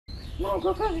もう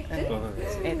5ヶ月。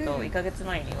1ヶ月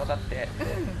前に分かって、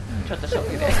ちょっとショ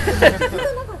ックで。I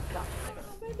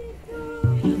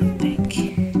don't think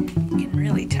you can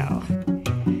really tell.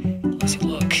 As you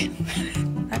look,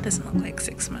 that doesn't look like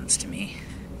 6 months to me.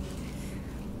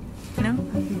 No?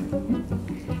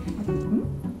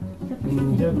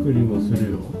 じゃあクリもす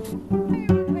るよ。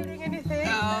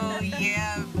Oh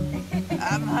yeah,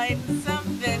 I'm hiding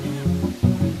something.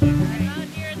 I'm out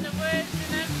here in the woods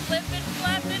and I'm flipping,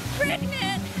 flapping,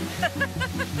 pregnant.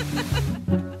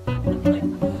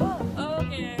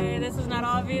 Okay, this is not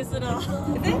obvious at all.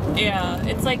 Is it? Yeah,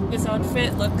 it's like this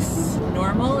outfit looks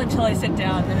normal until I sit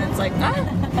down, and it's like, ah.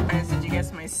 Did you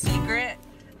guess my secret?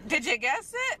 Did you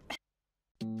guess it?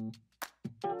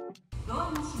 I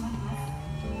want to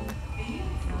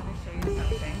show you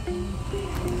something.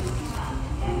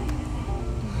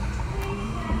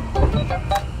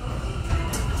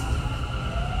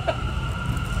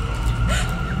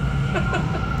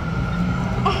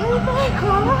 Oh my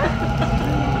god!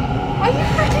 Are you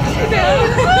freaking kidding?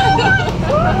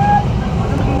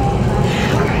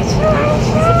 Congratulations!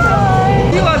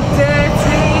 You are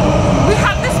dirty! We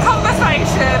had this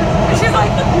conversation and she's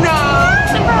like, no!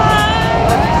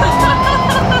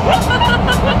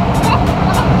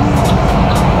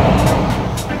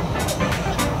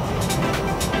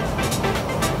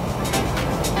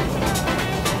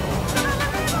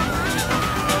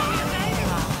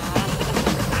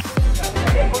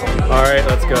 All right,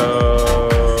 let's go.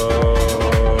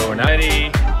 Ready?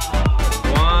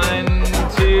 1,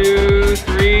 2,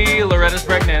 3. Loretta's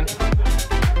pregnant.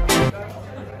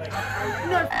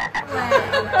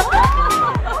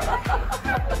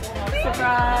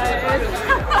 Surprise!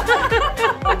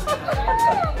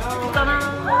 Ta-da!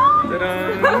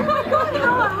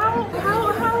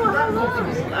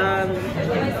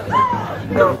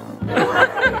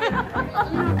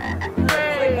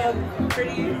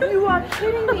 You are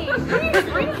kidding me! What are you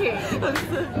drinking?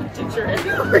 Ginger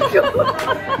ale.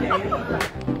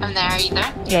 I'm there, are you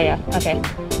there? Yeah, okay.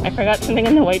 I forgot something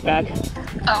in the white bag.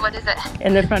 Oh, what is it?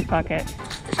 In the front pocket.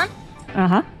 This one?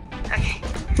 Uh-huh. Okay.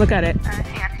 Look at it. Hang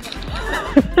on.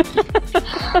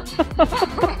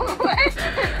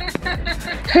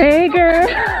 Hey, girl!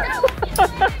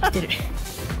 出る。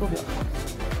5秒。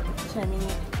ちなみに、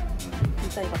見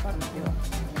たいパターンだけは、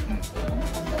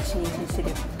申請してる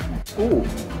よ。おお、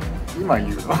今言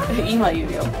うの？今言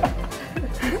うよ。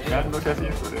何の写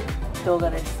真それ？動画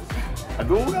です。あ、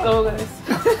動画？動画です。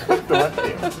ちょっと待って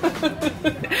よ。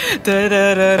ダ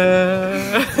ダダダ。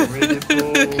おめでとう。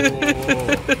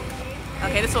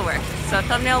Okay, this will work. So a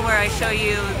thumbnail where I show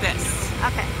you this.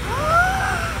 Okay.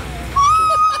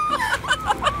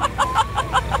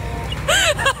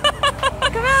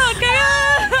 Come out, come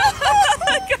out!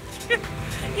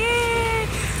 Yay!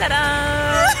 Ta-da!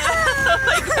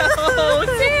 Oh,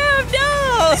 Sam, no!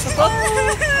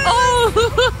 Oh!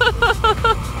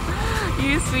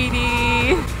 You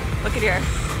sweetie. Look at here.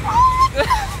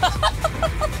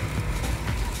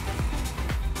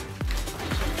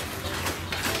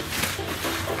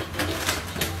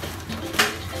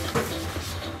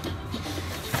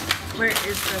 Where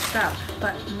is the stop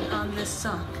button on this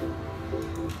song?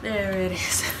 There it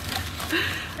is.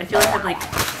 I feel like I'm like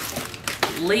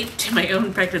late to my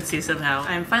own pregnancy somehow.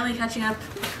 I'm finally catching up,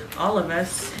 all of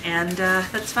us, and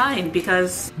that's fine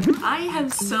because I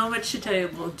have so much to tell you.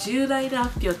 もう重大な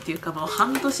発表っていうかもう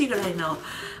半年ぐらいの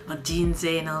人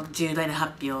生の重大な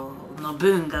発表の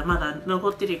分がまだ残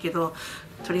ってるけど、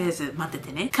とりあえず待って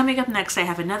てね。Coming up next, I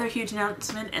have another huge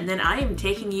announcement, and then I am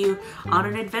taking you on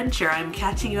an adventure. I'm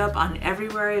catching you up on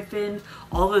everywhere I've been,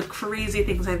 all the crazy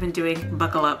things I've been doing.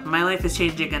 Buckle up. My life is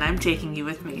changing, and I'm taking you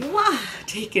with me. Wow,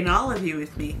 taking all of you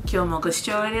with me. 今日もご視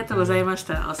聴ありがとうございまし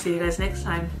た。I'll see you guys next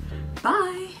time.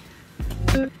 Bye!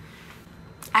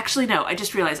 Actually, no, I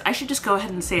just realized I should just go ahead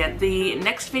and say it. The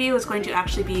next video is going to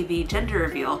actually be the gender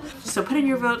reveal. So put in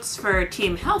your votes for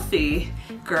Team Healthy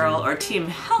Girl or Team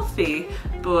Healthy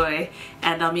Boy,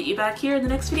 and I'll meet you back here in the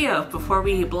next video before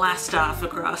we blast off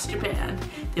across Japan.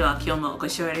 では今日もご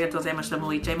視聴ありがとうございました。も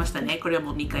う言っちゃいましたね。これは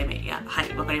もう2回目。いや、は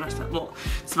い、わかりました。もう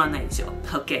つまんないですよ。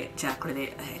OK、じゃあこれ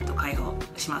で、解放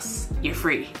します。You're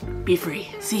free. Be free.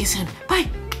 See you soon. Bye!